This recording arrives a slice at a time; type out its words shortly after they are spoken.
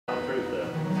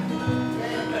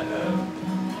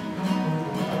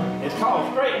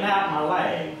called Straighten Out My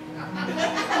Leg.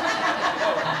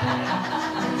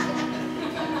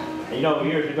 You know,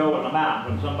 years ago in the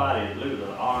mountains, when somebody would lose an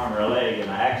arm or a leg in an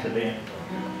accident,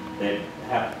 they'd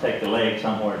have to take the leg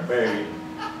somewhere and bury it.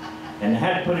 And they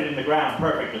had to put it in the ground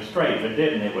perfectly straight. If it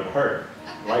didn't, it would hurt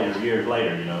later, years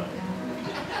later, you know.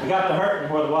 We got to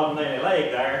hurting where there wasn't any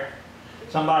leg there.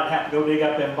 Somebody'd have to go dig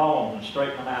up them bones and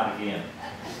straighten them out again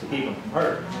to keep them from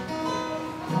hurting.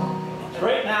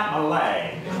 Straighten out my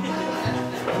leg.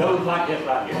 It goes like this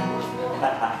right here.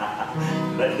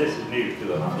 This is news to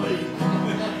them, I believe.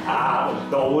 I was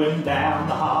going down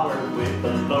the holler with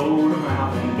a load of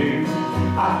Mountain Dew.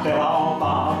 I fell off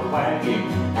of the wagon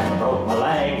and broke my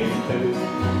leg in two.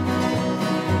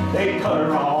 They cut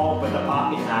her off with a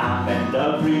pocket knife and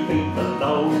dug 3 feet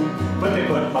below. When they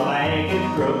put my leg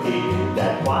in crooked,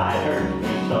 that's why it hurt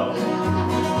me so.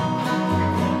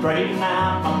 Straighten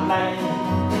out my leg,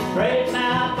 straighten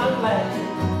out my leg.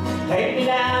 Take me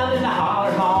down in the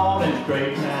holler mall and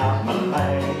straighten out my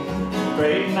leg.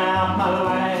 Straighten out my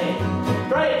leg,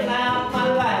 straighten out my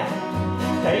leg.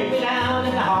 Take me down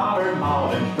in the holler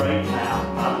mall and straighten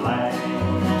out my leg.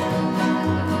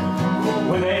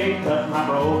 When they cut my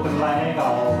broken leg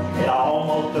off, it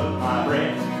almost took my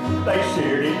breath. They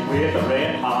seared it with a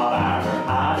red hot iron,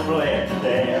 I'd bled to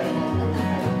death.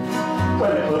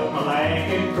 Well, they put my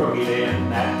leg in crooked in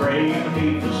that grave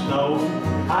beneath the snow.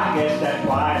 I guess that's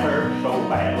why it hurt so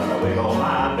bad when I wiggle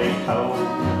my big toe.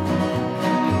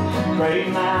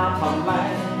 Straighten out my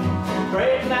leg,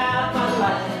 straighten out my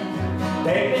leg.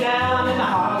 Take me down in the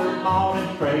holler mall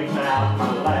and straighten out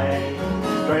my leg.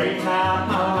 Straighten out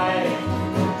my leg,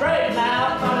 straighten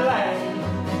out my leg.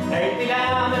 Take me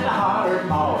down in the holler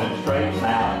mall and straighten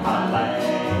out my leg.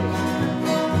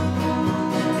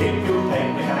 If you'll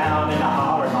take me down in the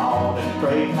holler mall and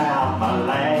straighten out my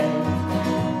leg,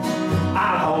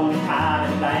 I'll hold you tight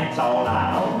and dance all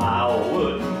night on my old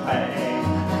wooden peg.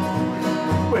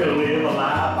 We'll live a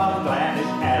life of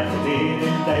gladness as we did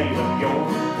in days of yore,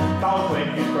 'cause when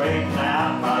you straighten out